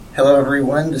Hello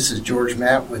everyone, this is George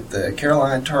Mapp with the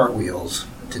Carolina Tar Wheels.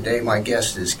 Today my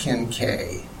guest is Ken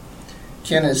Kay.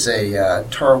 Ken is a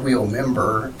Tar Wheel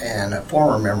member and a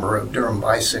former member of Durham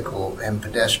Bicycle and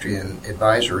Pedestrian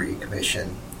Advisory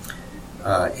Commission.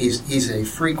 He's a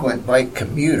frequent bike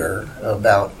commuter,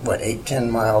 about 8-10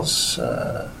 miles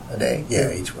a day?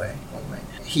 Yeah, each way, one way.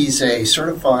 He's a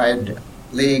certified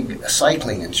league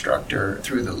cycling instructor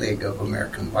through the League of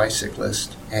American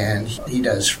Bicyclists, and he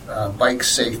does bike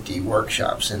safety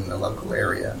workshops in the local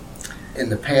area. In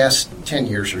the past 10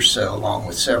 years or so, along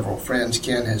with several friends,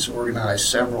 Ken has organized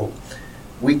several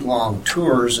week-long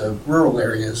tours of rural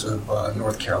areas of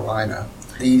North Carolina.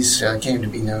 These came to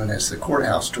be known as the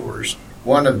courthouse tours.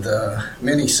 One of the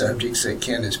many subjects that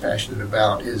Ken is passionate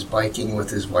about is biking with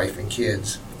his wife and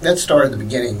kids. Let's start at the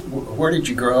beginning. Where did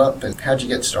you grow up and how did you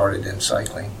get started in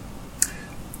cycling?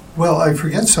 Well, I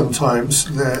forget sometimes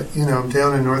that, I'm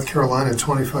down in North Carolina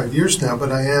 25 years now,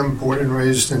 but I am born and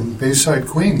raised in Bayside,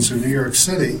 Queens, in New York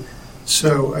City.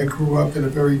 So I grew up in a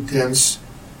very dense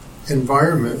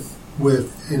environment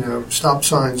with, stop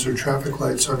signs or traffic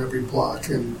lights on every block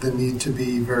and the need to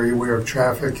be very aware of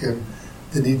traffic and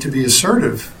the need to be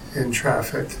assertive in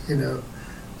traffic,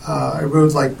 I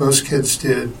rode like most kids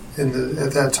did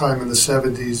at that time in the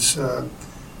 70s,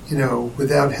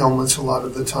 without helmets a lot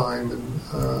of the time. And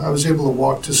I was able to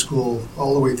walk to school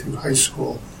all the way through high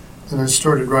school. And I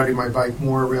started riding my bike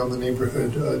more around the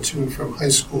neighborhood to and from high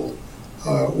school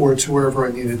or to wherever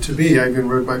I needed to be. I even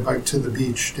rode my bike to the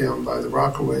beach down by the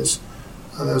Rockaways.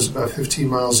 That was about 15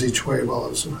 miles each way while I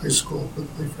was in high school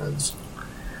with my friends.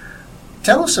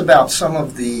 Tell us about some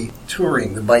of the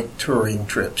bike touring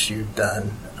trips you've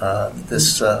done.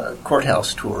 This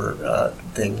courthouse tour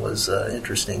thing was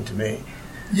interesting to me.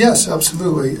 Yes,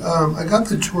 absolutely. I got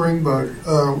the touring bug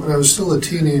when I was still a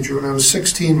teenager. When I was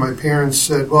 16, my parents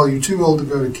said, well, you're too old to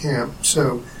go to camp,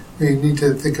 so we need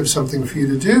to think of something for you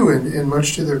to do. And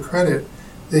much to their credit,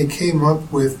 they came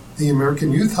up with the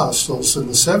American Youth Hostels in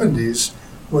the 70s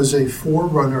was a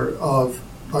forerunner of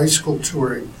bicycle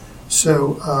touring.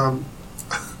 So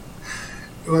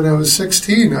when I was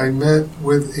 16, I met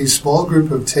with a small group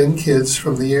of 10 kids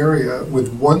from the area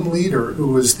with one leader who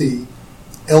was the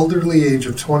elderly age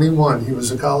of 21. He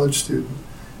was a college student.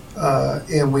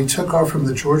 And we took off from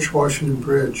the George Washington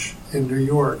Bridge in New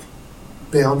York,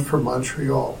 bound for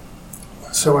Montreal.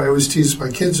 So I always tease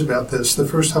my kids about this. The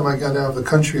first time I got out of the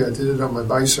country, I did it on my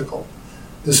bicycle.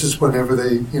 This is whenever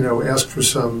they, ask for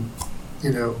some,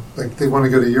 like they want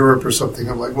to go to Europe or something.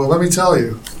 I'm like, well, let me tell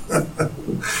you.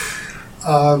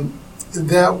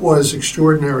 That was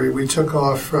extraordinary. We took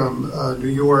off from New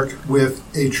York with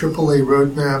a AAA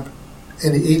road map,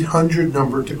 an 800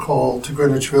 number to call to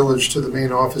Greenwich Village to the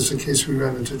main office in case we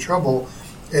ran into trouble,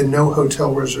 and no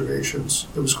hotel reservations.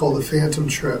 It was called a Phantom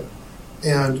Trip,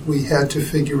 and we had to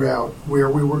figure out where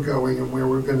we were going and where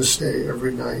we were going to stay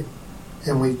every night.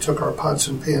 And we took our pots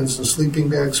and pans and sleeping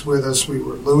bags with us. We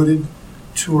were loaded,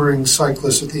 touring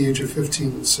cyclists at the age of 15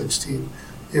 and 16.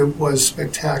 It was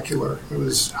spectacular. It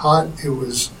was hot. It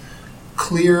was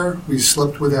clear. We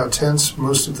slept without tents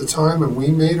most of the time, and we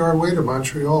made our way to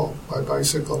Montreal by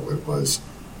bicycle. It was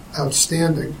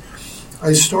outstanding.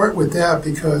 I start with that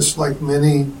because, like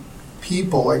many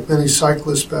people, like many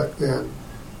cyclists back then,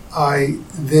 I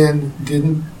then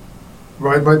didn't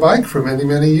ride my bike for many,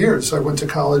 many years. I went to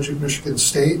college at Michigan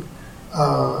State.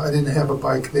 I didn't have a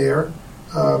bike there.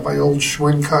 My old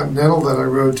Schwinn Continental that I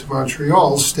rode to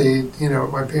Montreal stayed,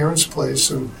 at my parents' place,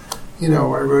 and, I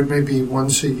rode maybe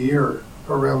once a year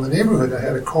around the neighborhood. I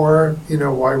had a car,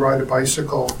 why ride a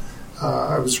bicycle?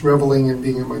 I was reveling in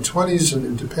being in my 20s and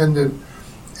independent,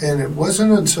 and it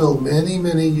wasn't until many,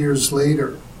 many years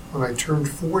later, when I turned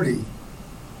 40,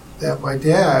 that my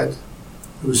dad,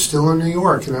 who was still in New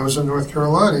York, and I was in North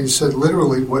Carolina, he said,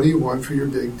 literally, what do you want for your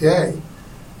big day?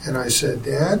 And I said,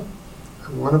 Dad,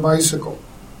 I want a bicycle.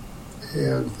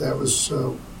 And that was,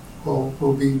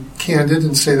 we'll be candid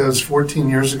and say that was 14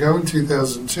 years ago in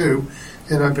 2002,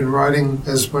 and I've been riding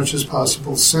as much as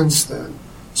possible since then.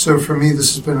 So for me,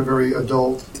 this has been a very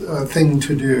adult thing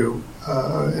to do,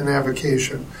 an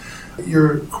avocation.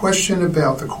 Your question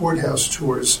about the courthouse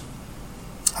tours,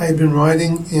 I had been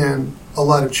riding in a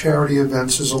lot of charity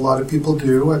events, as a lot of people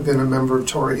do. I've been a member of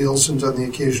Tar Heels and done the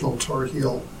occasional Tar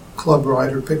Heel club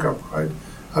ride or pickup ride.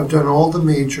 I've done all the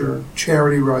major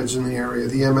charity rides in the area,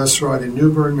 the MS ride in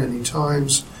Newbern many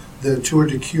times, the Tour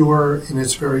de Cure in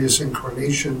its various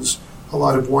incarnations, a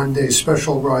lot of one-day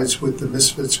special rides with the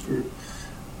Misfits group.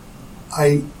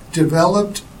 I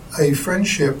developed a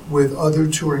friendship with other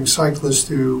touring cyclists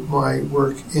through my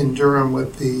work in Durham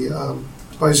with the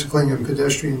Bicycling and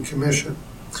Pedestrian Commission.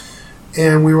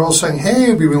 And we were all saying, hey,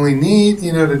 it'd be really neat,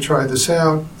 to try this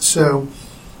out. So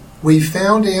we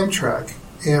found Amtrak.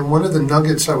 And one of the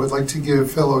nuggets I would like to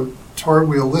give fellow Tar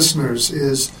Wheel listeners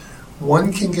is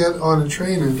one can get on a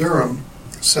train in Durham,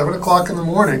 7 o'clock in the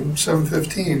morning,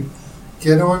 7:15,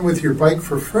 get on with your bike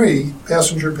for free,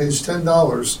 passenger pays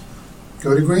 $10,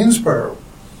 go to Greensboro,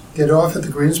 get off at the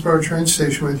Greensboro train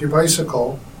station with your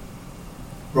bicycle,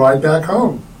 ride back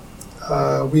home.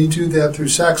 We do that through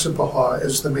Saxapahaw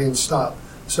as the main stop.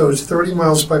 So it's 30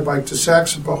 miles by bike to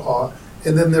Saxapahaw,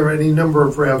 and then there are any number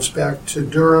of routes back to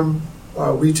Durham.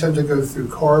 We tend to go through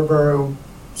Carborough,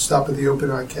 stop at the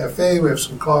Open Eye Cafe, we have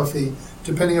some coffee.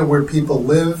 Depending on where people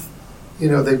live,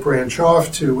 they branch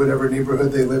off to whatever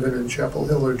neighborhood they live in Chapel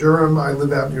Hill or Durham. I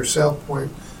live out near South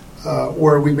Point.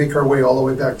 Or we make our way all the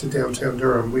way back to downtown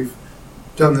Durham. We've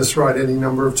done this ride any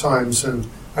number of times, and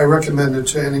I recommend it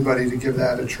to anybody to give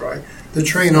that a try. The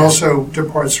train also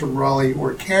departs from Raleigh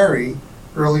or Cary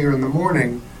earlier in the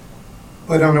morning,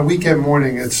 but on a weekend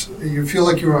morning, you feel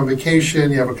like you're on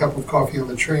vacation, you have a cup of coffee on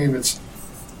the train. It's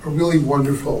a really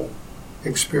wonderful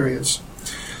experience.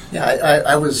 Yeah,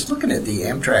 I was looking at the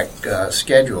Amtrak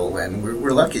schedule, and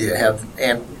we're lucky to have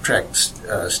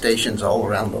Amtrak stations all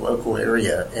around the local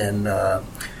area. And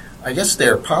I guess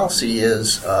their policy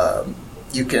is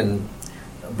you can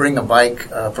bring a bike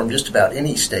from just about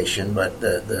any station, but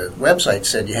the website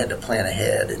said you had to plan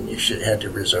ahead and had to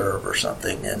reserve or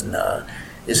something. And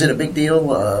is it a big deal?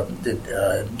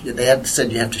 They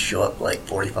said you have to show up like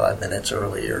 45 minutes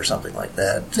early or something like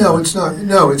that. No, it's not.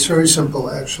 No, it's very simple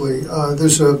actually.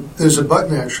 There's a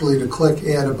button actually to click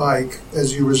add a bike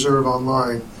as you reserve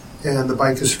online, and the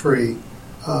bike is free.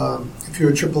 If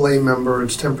you're a AAA member,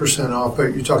 it's 10% off,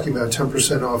 but you're talking about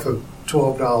 10% off of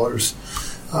 $12.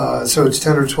 So it's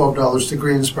 $10 or $12 to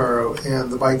Greensboro,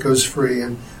 and the bike goes free.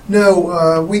 And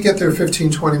no, we get there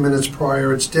 15, 20 minutes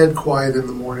prior. It's dead quiet in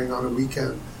the morning on a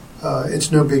weekend.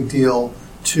 It's no big deal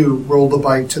to roll the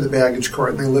bike to the baggage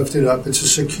cart, and they lift it up. It's a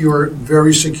secure,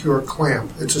 very secure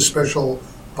clamp. It's a special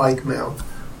bike mount,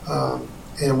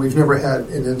 and we've never had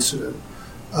an incident.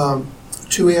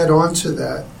 To add on to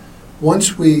that,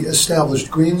 once we established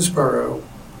Greensboro,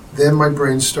 then my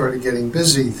brain started getting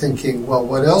busy thinking, well,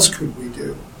 what else could we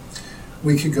do?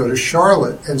 We could go to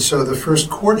Charlotte. And so the first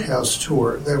courthouse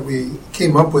tour that we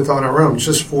came up with on our own,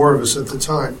 just 4 of us at the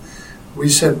time, we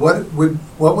said, what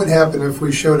would happen if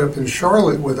we showed up in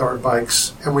Charlotte with our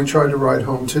bikes and we tried to ride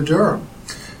home to Durham?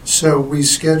 So we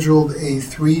scheduled a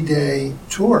 3-day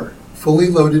tour, fully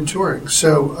loaded touring.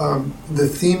 So the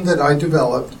theme that I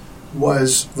developed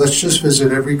was, let's just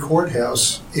visit every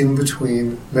courthouse in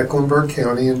between Mecklenburg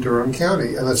County and Durham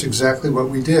County. And that's exactly what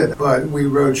we did. But we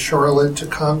rode Charlotte to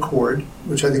Concord,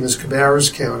 which I think is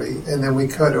Cabarrus County, and then we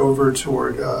cut over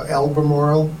toward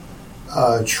Albemarle,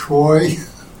 Troy.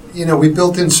 We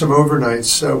built in some overnights,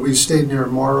 so we stayed near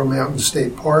Morrow Mountain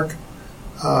State Park.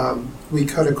 We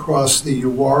cut across the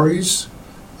Uwaris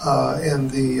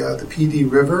and the PD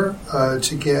River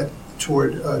to get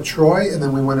toward Troy, and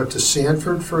then we went up to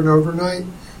Sanford for an overnight,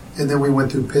 and then we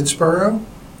went through Pittsburgh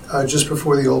just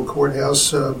before the old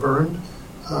courthouse burned.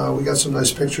 We got some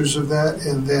nice pictures of that,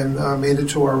 and then made it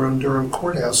to our own Durham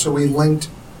courthouse. So we linked,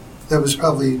 that was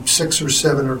probably 6 or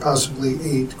 7 or possibly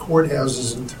 8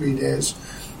 courthouses in 3 days.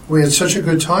 We had such a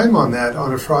good time on that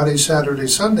on a Friday, Saturday,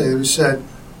 Sunday that we said,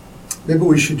 maybe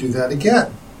we should do that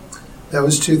again. That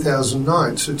was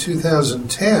 2009. So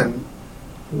 2010,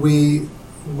 we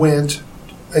went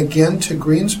again to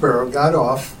Greensboro, got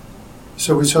off,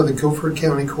 so we saw the Guilford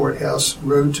County Courthouse,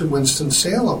 rode to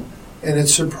Winston-Salem, and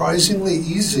it's surprisingly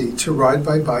easy to ride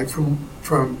by bike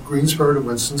from Greensboro to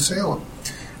Winston-Salem.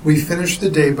 We finished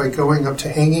the day by going up to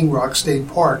Hanging Rock State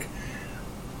Park.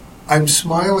 I'm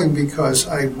smiling because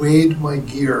I weighed my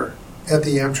gear at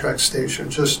the Amtrak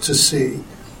station just to see.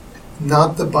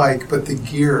 Not the bike, but the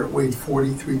gear weighed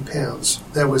 43 pounds.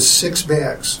 That was 6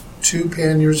 bags, 2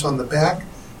 panniers on the back,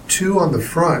 2 on the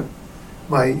front.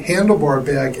 My handlebar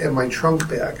bag and my trunk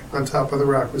bag on top of the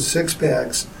rack was 6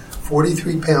 bags,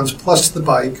 43 pounds, plus the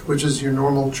bike, which is your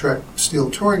normal Trek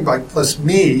steel touring bike, plus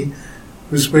me,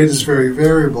 whose weight is very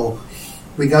variable.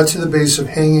 We got to the base of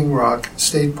Hanging Rock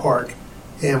State Park,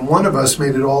 and one of us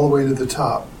made it all the way to the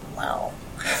top. Wow.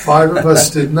 5 of us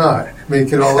did not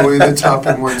make it all the way to the top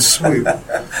in one swoop.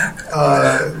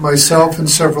 Myself and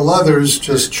several others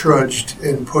just trudged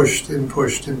and pushed and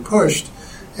pushed and pushed.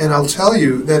 And I'll tell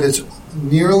you that it's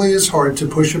nearly as hard to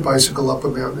push a bicycle up a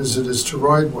mountain as it is to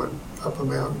ride one up a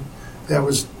mountain. That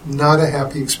was not a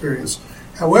happy experience.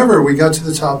 However, we got to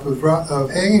the top of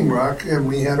Hanging Rock, and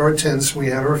we had our tents, we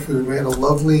had our food, we had a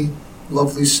lovely,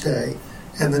 lovely stay.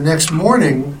 And the next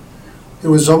morning, It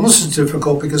was almost as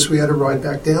difficult because we had to ride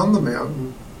back down the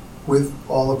mountain with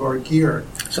all of our gear.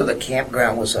 So the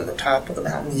campground was on the top of the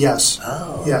mountain? Yes.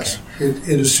 Oh, okay. Yes.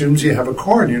 It assumes you have a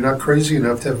car and you're not crazy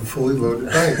enough to have a fully loaded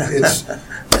bike. It's,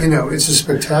 it's a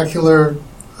spectacular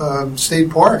state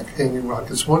park, Hanging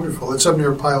Rock. It's wonderful. It's up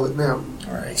near Pilot Mountain.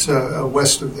 All right. It's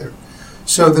west of there.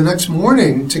 So the next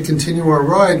morning, to continue our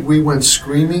ride, we went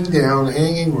screaming down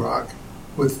Hanging Rock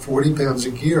with 40 pounds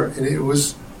of gear. And it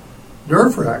was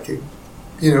nerve-wracking,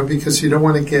 because you don't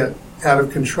want to get out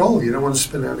of control. You don't want to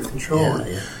spin out of control.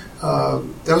 Yeah.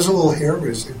 That was a little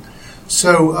hair-raising.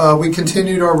 So we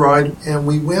continued our ride, and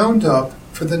we wound up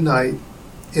for the night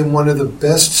in one of the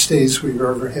best stays we've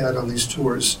ever had on these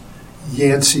tours,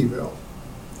 Yanceyville,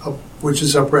 which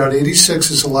is up Route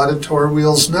 86, as a lot of Tar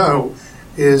Wheels know,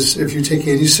 is if you take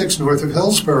 86 north of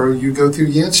Hillsborough, you go through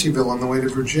Yanceyville on the way to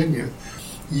Virginia.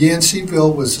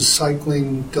 Yanceyville was a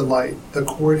cycling delight. The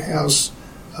courthouse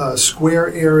square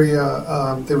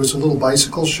area, there was a little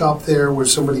bicycle shop there where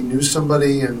somebody knew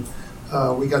somebody, and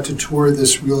we got to tour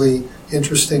this really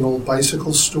interesting old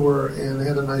bicycle store and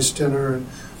had a nice dinner. And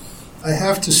I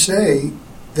have to say,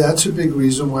 that's a big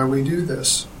reason why we do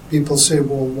this. People say,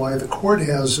 well, why the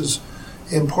courthouses?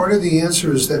 And part of the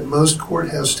answer is that most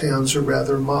courthouse towns are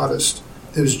rather modest.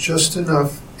 There's just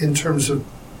enough in terms of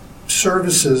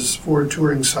services for a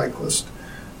touring cyclist.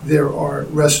 There are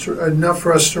enough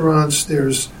restaurants.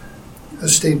 There's a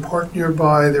state park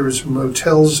nearby. There's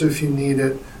motels if you need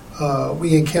it.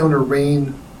 We encounter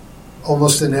rain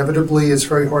almost inevitably. It's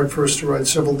very hard for us to ride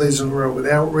several days in a row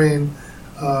without rain.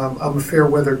 I'm a fair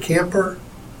weather camper,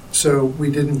 so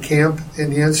we didn't camp in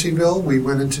Yanceyville. We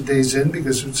went into Days Inn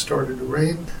because it started to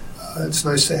rain. It's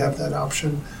nice to have that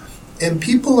option. And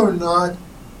people are not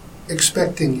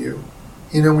expecting you.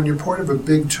 When you're part of a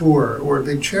big tour or a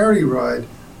big charity ride,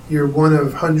 you're one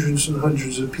of hundreds and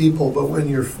hundreds of people. But when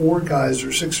you're 4 guys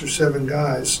or 6 or 7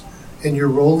 guys and you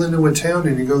roll into a town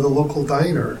and you go to the local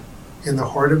diner in the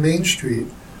heart of Main Street,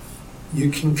 you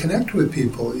can connect with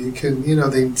people. You can,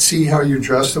 they see how you're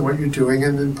dressed and what you're doing,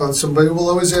 and then somebody will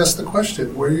always ask the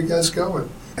question, where are you guys going?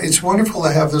 It's wonderful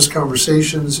to have those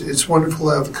conversations. It's wonderful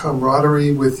to have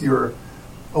camaraderie with your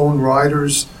own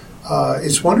riders.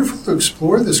 It's wonderful to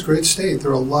explore this great state.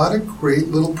 There are a lot of great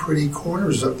little pretty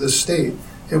corners of this state,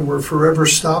 and we're forever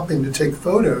stopping to take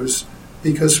photos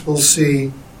because we'll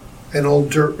see an old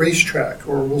dirt racetrack,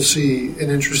 or we'll see an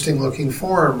interesting looking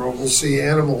farm, or we'll see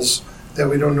animals that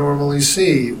we don't normally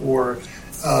see, or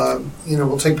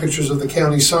we'll take pictures of the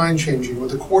county sign changing, or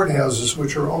the courthouses,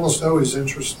 which are almost always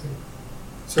interesting.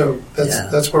 So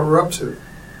that's what we're up to.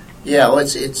 Yeah, well,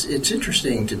 it's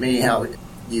interesting to me how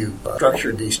you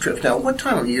structured these trips. Now, what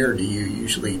time of year do you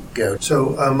usually go?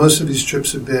 So most of these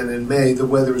trips have been in May. The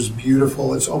weather is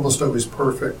beautiful. It's almost always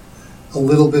perfect. A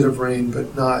little bit of rain,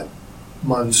 but not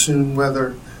monsoon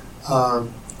weather.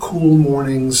 Cool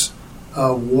mornings,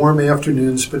 warm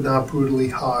afternoons, but not brutally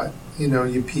hot.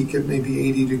 You peak at maybe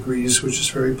 80 degrees, which is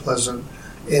very pleasant.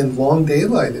 And long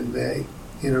daylight in May.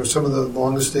 Some of the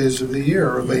longest days of the year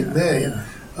are late May.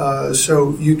 Yeah.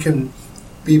 So you can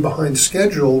be behind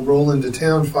schedule, roll into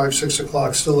town 5, 6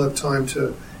 o'clock, still have time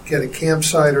to get a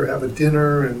campsite or have a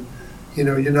dinner, and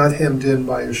you're not hemmed in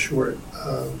by a short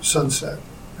sunset,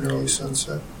 an early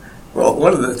sunset. Well,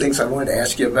 one of the things I wanted to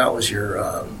ask you about was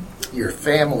your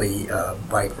family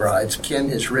bike rides. Ken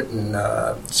has written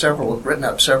up several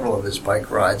of his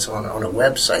bike rides on a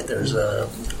website. There's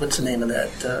what's the name of that?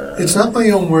 It's not my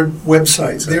own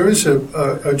website. There is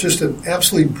just an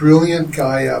absolutely brilliant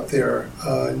guy out there,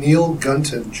 Neil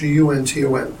Gunton,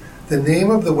 Gunton. The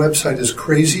name of the website is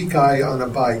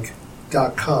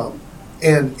crazyguyonabike.com.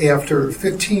 And after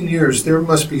 15 years, there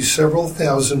must be several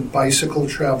thousand bicycle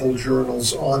travel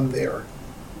journals on there.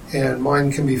 And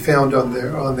mine can be found on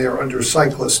there under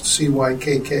Cyclist,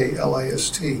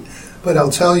 CYKKLIST. But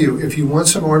I'll tell you, if you want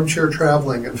some armchair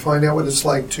traveling and find out what it's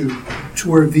like to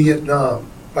tour Vietnam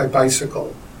by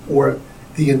bicycle, or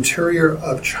the interior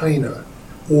of China,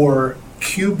 or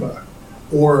Cuba,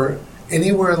 or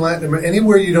anywhere in Latin America,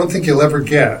 anywhere you don't think you'll ever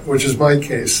get, which is my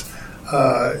case,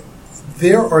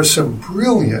 there are some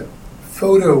brilliant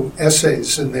photo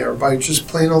essays in there by just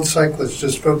plain old cyclists,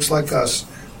 just folks like us.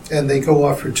 And they go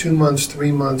off for 2 months,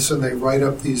 3 months, and they write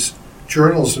up these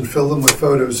journals and fill them with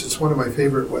photos. It's one of my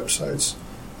favorite websites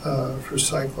for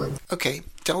cycling. Okay,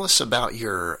 tell us about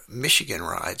your Michigan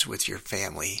rides with your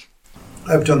family.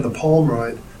 I've done the Palm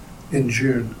Ride in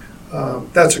June.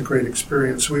 That's a great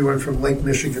experience. We went from Lake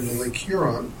Michigan to Lake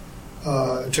Huron.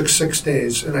 It took 6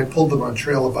 days, and I pulled them on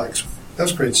trailer bikes.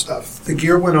 That's great stuff. The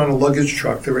gear went on a luggage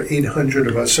truck. There were 800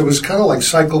 of us. So it was kind of like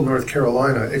Cycle North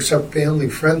Carolina, except family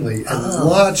friendly, and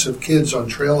lots of kids on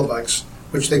trailer bikes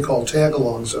which they call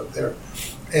tag-alongs up there.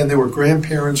 And there were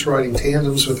grandparents riding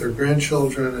tandems with their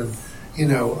grandchildren,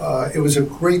 and it was a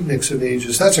great mix of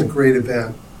ages. That's a great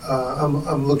event.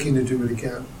 I'm looking to do it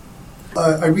again.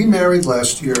 I remarried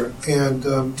last year,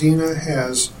 and Dina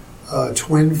has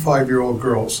twin 5-year-old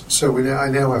girls. So I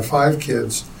now have 5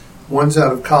 kids. One's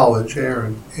out of college,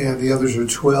 Aaron, and the others are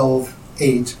 12,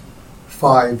 8,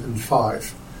 5, and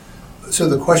 5. So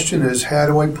the question is, how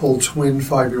do I pull twin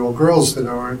 5-year-old girls that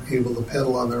aren't able to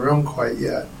pedal on their own quite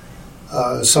yet?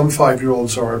 Some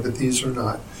 5-year-olds are, but these are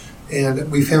not.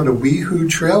 And we found a WeHoo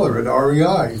trailer at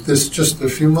REI this just a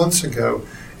few months ago.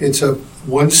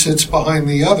 One sits behind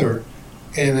the other,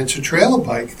 and it's a trailer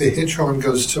bike. The hitch arm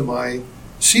goes to my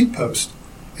seat post.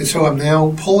 And so I'm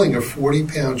now pulling a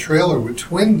 40-pound trailer with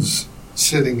twins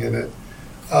sitting in it.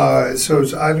 So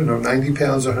it's, 90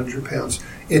 pounds, 100 pounds.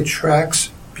 It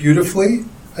tracks beautifully.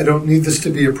 I don't need this to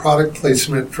be a product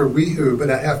placement for WeHoo, but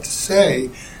I have to say,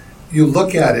 you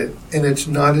look at it, and it's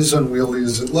not as unwieldy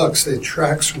as it looks. It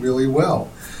tracks really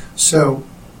well. So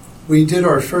we did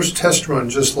our first test run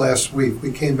just last week.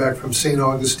 We came back from St.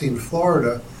 Augustine,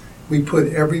 Florida. We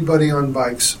put everybody on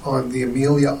bikes on the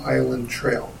Amelia Island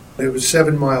Trail. It was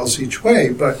 7 miles each way,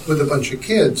 but with a bunch of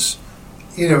kids,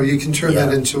 you can turn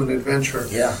that into an adventure.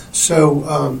 Yeah.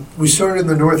 So we started in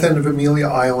the north end of Amelia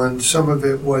Island. Some of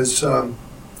it was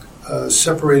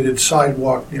separated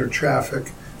sidewalk near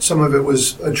traffic. Some of it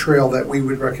was a trail that we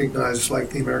would recognize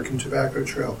like the American Tobacco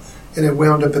Trail. And it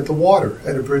wound up at the water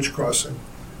at a bridge crossing.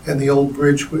 And the old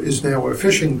bridge is now a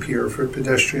fishing pier for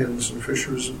pedestrians and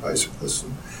fishers and bicyclists.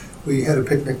 And we had a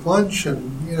picnic lunch,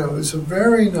 and, it was a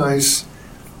very nice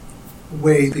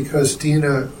way because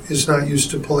Dina is not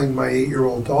used to pulling my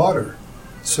 8-year-old daughter.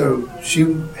 So she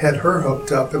had her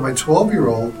hooked up, and my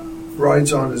 12-year-old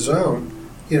rides on his own.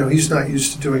 He's not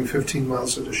used to doing 15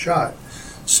 miles at a shot.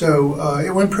 So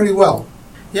it went pretty well.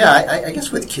 Yeah, I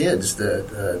guess with kids,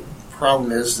 the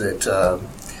problem is that,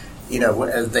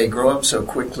 as they grow up so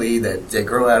quickly that they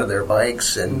grow out of their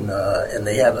bikes, and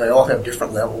they all have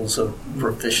different levels of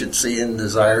proficiency and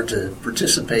desire to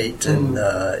participate, and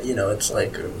it's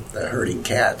like herding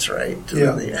cats, right?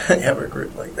 Yeah. When they have a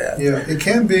group like that. Yeah, it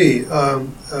can be.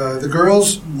 The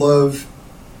girls love.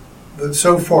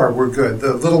 So far, we're good.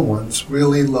 The little ones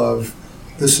really love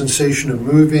the sensation of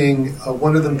moving.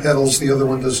 One of them pedals, the other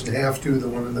one doesn't have to, the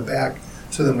one in the back.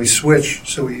 So then we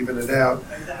switch, so we even it out.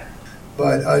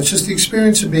 But it's just the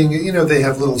experience of being, they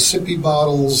have little sippy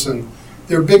bottles, and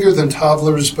they're bigger than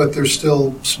toddlers, but they're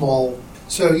still small.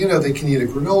 So, they can eat a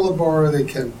granola bar, they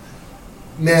can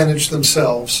manage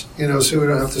themselves, so we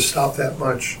don't have to stop that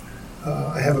much.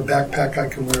 I have a backpack I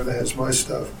can wear that has my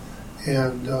stuff,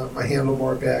 and my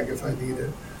handlebar bag if I need it.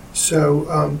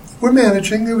 So we're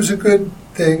managing. It was a good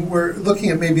thing. We're looking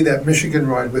at maybe that Michigan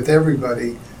ride with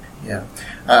everybody. Yeah.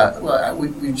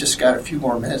 We've just got a few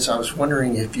more minutes. I was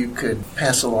wondering if you could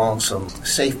pass along some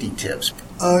safety tips.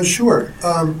 Sure.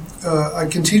 I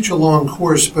can teach a long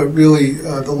course, but really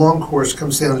the long course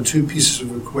comes down to 2 pieces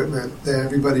of equipment that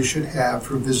everybody should have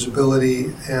for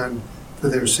visibility and for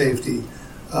their safety,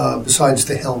 besides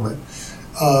the helmet.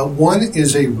 One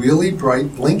is a really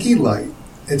bright blinky light.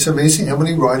 It's amazing how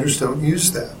many riders don't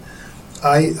use that.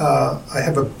 I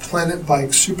have a Planet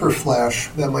Bike Super Flash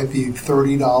that might be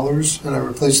 $30, and I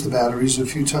replace the batteries a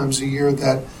few times a year.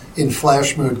 That in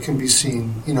flash mode can be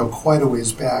seen, quite a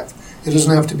ways back. It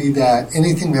doesn't have to be that.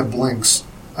 Anything that blinks.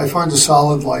 I find a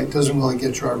solid light doesn't really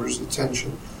get drivers'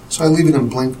 attention, so I leave it in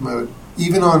blink mode,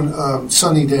 even on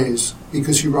sunny days,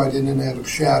 because you ride in and out of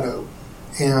shadow,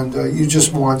 and you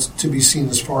just want to be seen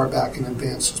as far back in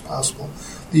advance as possible.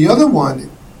 The other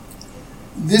one,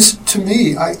 this, to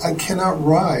me, I cannot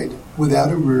ride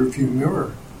without a rear view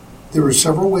mirror. There are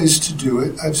several ways to do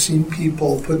it. I've seen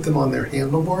people put them on their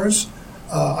handlebars.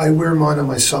 I wear mine on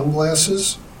my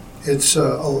sunglasses. It's a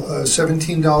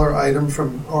 $17 item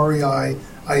from REI.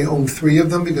 I own 3 of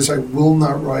them because I will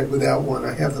not ride without one.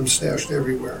 I have them stashed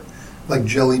everywhere, like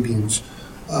jelly beans.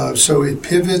 So it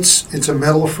pivots. It's a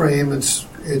metal frame.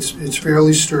 It's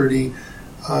fairly sturdy.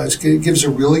 It gives a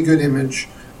really good image.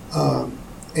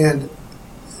 And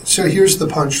so here's the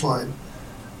punchline.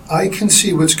 I can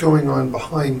see what's going on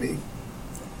behind me.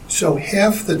 So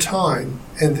half the time,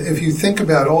 and if you think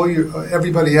about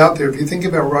everybody out there, if you think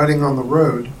about riding on the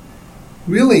road,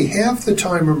 really half the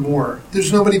time or more,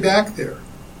 there's nobody back there.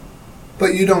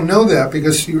 But you don't know that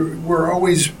because we're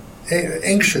always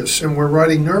anxious and we're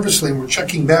riding nervously and we're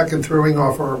checking back and throwing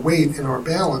off our weight and our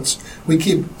balance. We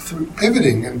keep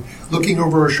pivoting and looking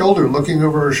over our shoulder and looking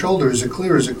over our shoulder. Is it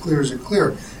clear? Is it clear? Is it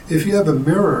clear? If you have a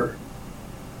mirror,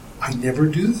 I never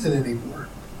do that anymore.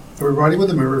 I've been riding with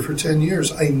a mirror for 10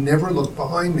 years. I never look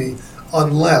behind me.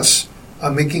 unless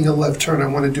I'm making a left turn, I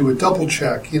want to do a double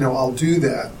check, I'll do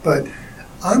that. But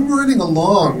I'm riding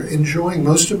along, enjoying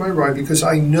most of my ride because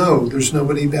I know there's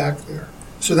nobody back there.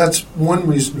 So that's one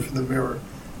reason for the mirror.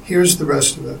 Here's the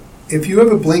rest of it. If you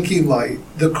have a blinky light,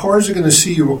 the cars are going to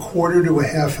see you a quarter to a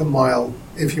half a mile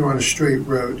if you're on a straight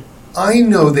road. I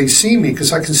know they see me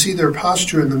because I can see their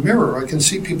posture in the mirror. I can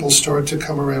see people start to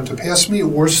come around to pass me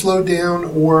or slow down,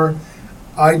 or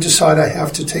I decide I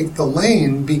have to take the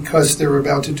lane because they're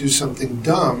about to do something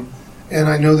dumb, and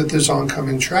I know that there's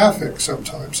oncoming traffic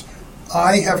sometimes.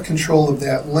 I have control of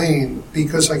that lane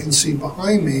because I can see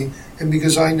behind me and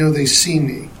because I know they see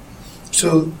me.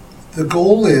 So the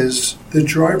goal is the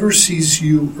driver sees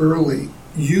you early.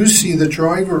 You see the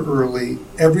driver early.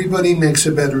 Everybody makes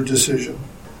a better decision.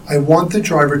 I want the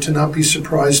driver to not be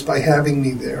surprised by having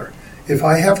me there. If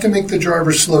I have to make the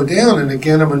driver slow down, and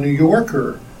again, I'm a New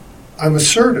Yorker, I'm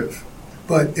assertive.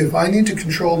 But if I need to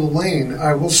control the lane,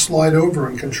 I will slide over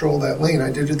and control that lane.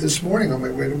 I did it this morning on my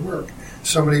way to work.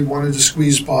 Somebody wanted to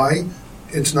squeeze by.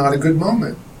 It's not a good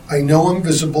moment. I know I'm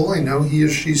visible. I know he or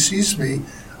she sees me.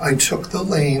 I took the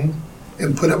lane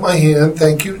and put up my hand.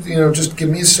 Thank you. Just give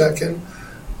me a second.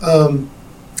 And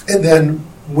then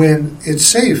when it's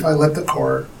safe, I let the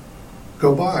car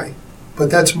go by.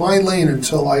 But that's my lane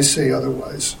until I say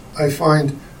otherwise. I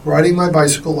find riding my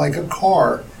bicycle like a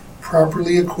car,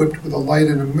 properly equipped with a light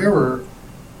and a mirror,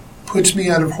 puts me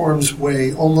out of harm's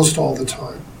way almost all the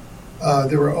time.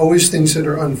 There are always things that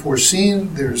are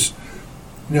unforeseen. There's,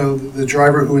 the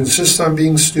driver who insists on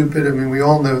being stupid. I mean, we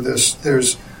all know this.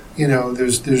 There's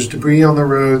debris on the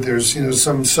road. There's,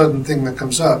 some sudden thing that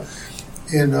comes up.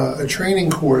 In a training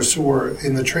course or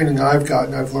in the training I've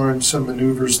gotten, I've learned some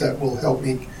maneuvers that will help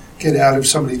me get out of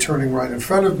somebody turning right in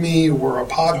front of me or a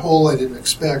pothole I didn't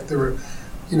expect. There are,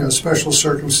 special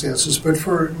circumstances. But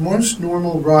for most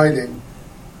normal riding,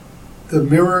 the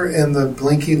mirror and the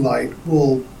blinky light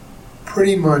will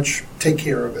pretty much take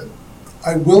care of it.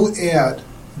 I will add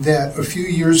that a few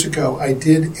years ago I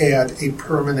did add a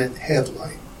permanent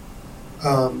headlight.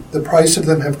 The price of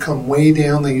them have come way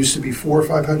down. They used to be $400 or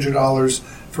 $500.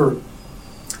 For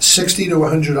 $60 to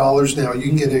 $100 now, you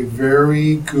can get a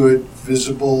very good,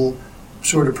 visible,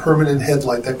 sort of permanent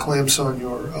headlight that clamps on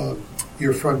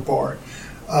your front bar.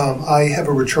 I have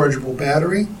a rechargeable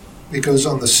battery. It goes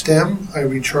on the stem. I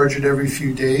recharge it every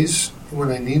few days when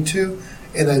I need to,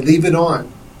 and I leave it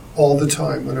on all the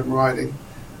time when I'm riding.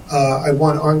 I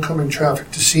want oncoming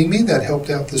traffic to see me. That helped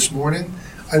out this morning.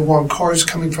 I want cars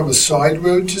coming from a side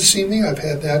road to see me. I've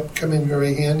had that come in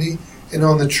very handy. And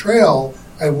on the trail,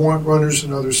 I want runners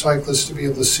and other cyclists to be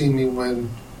able to see me when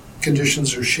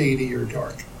conditions are shady or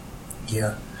dark.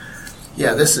 Yeah.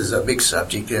 Yeah, this is a big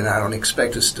subject, and I don't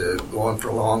expect us to go on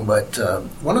for long, but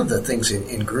one of the things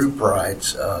in group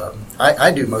rides,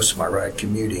 I do most of my ride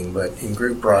commuting, but in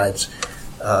group rides,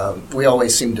 we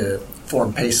always seem to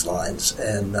form pace lines,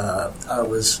 and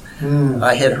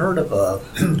I had heard of a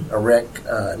wreck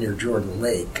near Jordan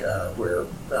Lake where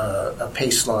a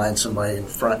pace line, somebody in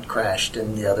front crashed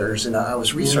and the others, and I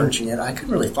was researching it. I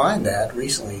couldn't really find that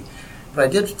recently, but I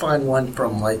did find one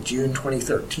from like June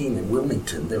 2013 in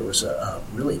Wilmington. There was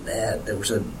there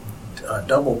was a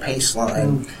double pace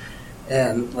line,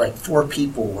 and like 4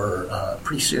 people were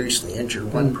pretty seriously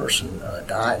injured. One person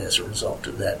died as a result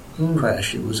of that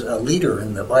crash. It was a leader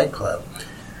in the bike club.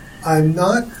 I'm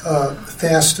not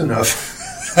fast enough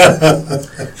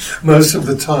most of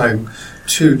the time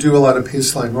to do a lot of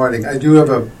pace line riding. I do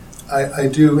have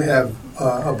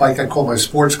a bike I call my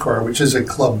sports car, which is a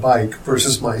club bike,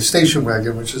 versus my station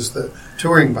wagon, which is the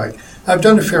touring bike. I've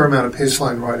done a fair amount of pace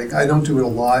line riding. I don't do it a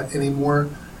lot anymore.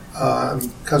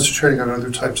 I'm concentrating on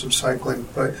other types of cycling,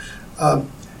 but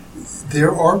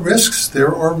there are risks.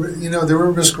 There are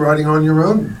risks riding on your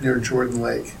own near Jordan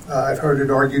Lake. I've heard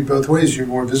it argued both ways. You're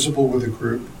more visible with a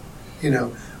group,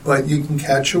 but you can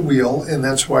catch a wheel, and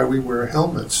that's why we wear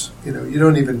helmets. You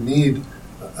don't even need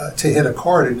to hit a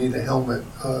car to need a helmet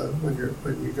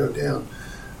when you go down.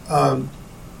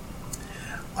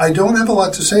 I don't have a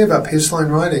lot to say about pace line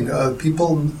riding.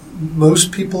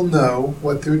 Most people know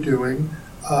what they're doing.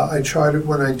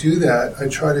 When I do that, I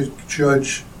try to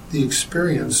judge the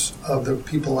experience of the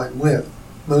people I'm with.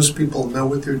 Most people know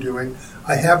what they're doing.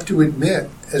 I have to admit,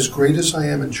 as great as I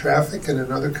am in traffic and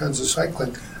in other kinds of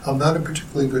cycling, I'm not a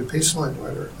particularly good pace line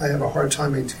rider. I have a hard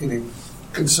time maintaining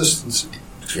consistency.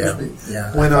 Yeah.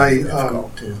 When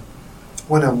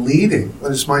I'm leading,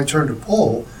 when it's my turn to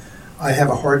pull, I have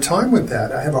a hard time with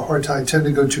that. I tend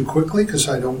to go too quickly because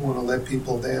I don't want to let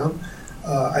people down.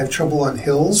 I have trouble on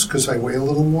hills because I weigh a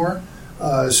little more,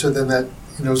 so then that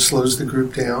slows the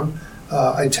group down.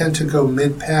 I tend to go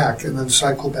mid-pack and then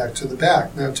cycle back to the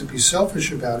back. Not to be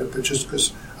selfish about it, but just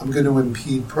because I'm going to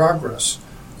impede progress,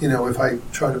 if I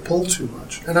try to pull too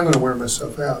much. And I'm going to wear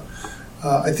myself out.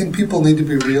 I think people need to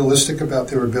be realistic about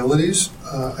their abilities.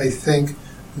 I think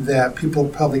that people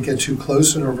probably get too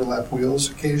close and overlap wheels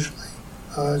occasionally.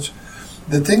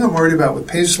 The thing I'm worried about with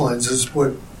pace lines is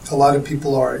what a lot of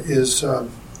people is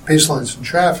pace lines in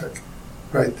traffic,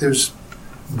 right? There's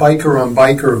biker on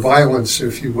biker violence,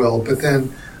 if you will, but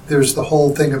then there's the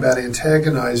whole thing about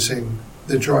antagonizing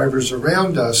the drivers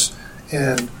around us.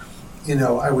 And,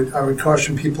 I would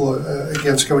caution people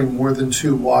against going more than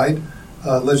 2 wide.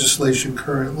 Legislation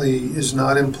currently is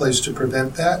not in place to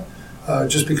prevent that.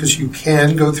 Just because you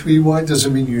can go 3 wide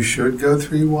doesn't mean you should go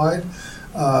 3 wide.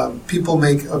 People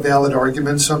make a valid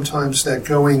argument sometimes that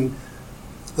going,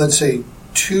 let's say,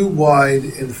 2 wide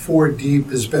and 4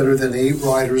 deep is better than 8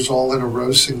 riders all in a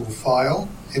row, single file.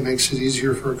 It makes it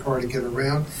easier for a car to get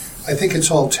around. I think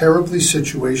it's all terribly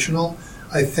situational.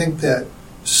 I think that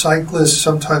cyclists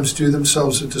sometimes do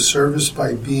themselves a disservice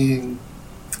by being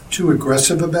too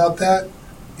aggressive about that.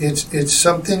 It's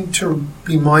something to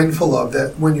be mindful of,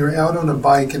 that when you're out on a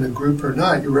bike in a group or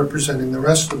not, you're representing the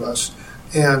rest of us.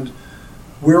 And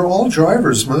we're all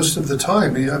drivers most of the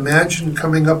time. Imagine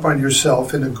coming up on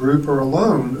yourself in a group or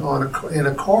alone in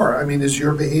a car. Is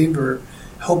your behavior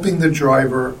helping the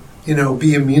driver,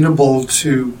 be amenable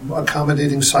to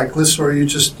accommodating cyclists, or are you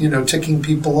just, ticking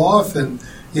people off and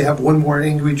you have one more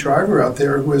angry driver out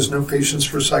there who has no patience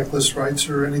for cyclist rights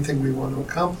or anything we want to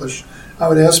accomplish? I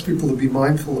would ask people to be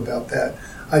mindful about that.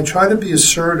 I try to be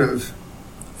assertive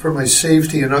for my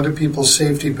safety and other people's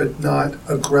safety, but not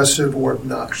aggressive or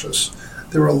obnoxious.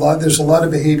 There's a lot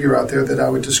of behavior out there that I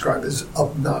would describe as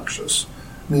obnoxious,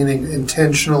 meaning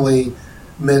intentionally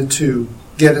meant to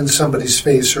get in somebody's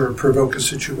face or provoke a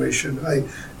situation. I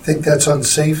think that's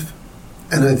unsafe,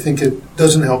 and I think it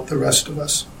doesn't help the rest of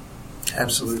us.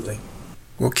 Absolutely.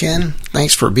 Well, Ken,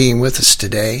 thanks for being with us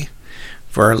today.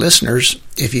 For our listeners,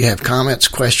 if you have comments,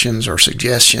 questions, or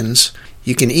suggestions,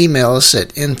 you can email us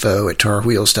at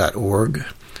info@tarwheels.org,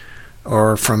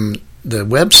 or from the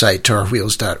website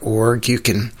tarwheels.org, you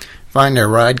can find our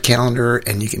ride calendar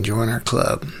and you can join our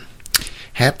club.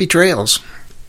 Happy trails!